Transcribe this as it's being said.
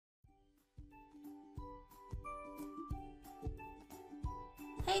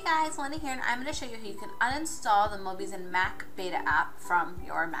Hey guys, Lenny here, and I'm going to show you how you can uninstall the Mobizen Mac beta app from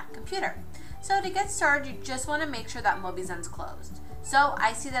your Mac computer. So to get started, you just want to make sure that Mobizen's closed. So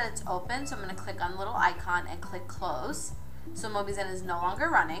I see that it's open, so I'm going to click on the little icon and click close. So Mobizen is no longer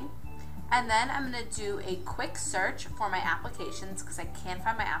running. And then I'm going to do a quick search for my applications because I can't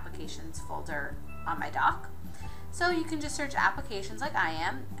find my applications folder on my dock. So you can just search applications like I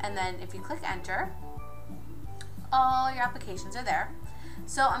am, and then if you click enter, all your applications are there.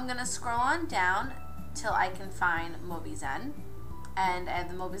 So I'm going to scroll on down till I can find Mobizen, and I have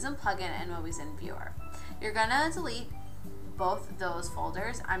the Mobizen plugin and Mobizen viewer. You're going to delete both those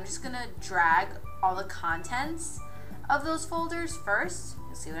folders. I'm just going to drag all the contents of those folders first.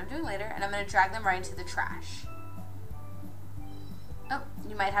 You'll see what I'm doing later, and I'm going to drag them right into the trash. Oh,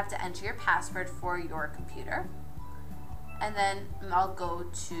 you might have to enter your password for your computer. And then I'll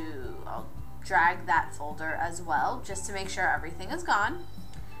drag that folder as well, just to make sure everything is gone.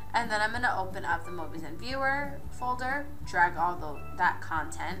 And then I'm going to open up the Mobizen viewer folder, drag all that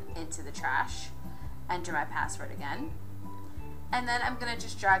content into the trash, enter my password again. And then I'm going to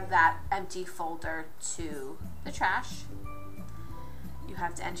just drag that empty folder to the trash. You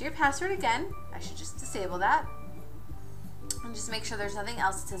have to enter your password again. I should just disable that. And just make sure there's nothing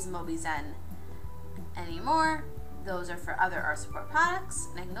else that says Mobizen anymore. Those are for other art support products.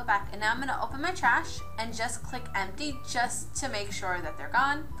 And I can go back. And now I'm going to open my trash and just click empty just to make sure that they're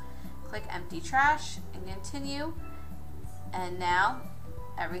gone. Click empty trash and continue. And now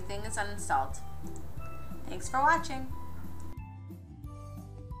everything is uninstalled. Thanks for watching.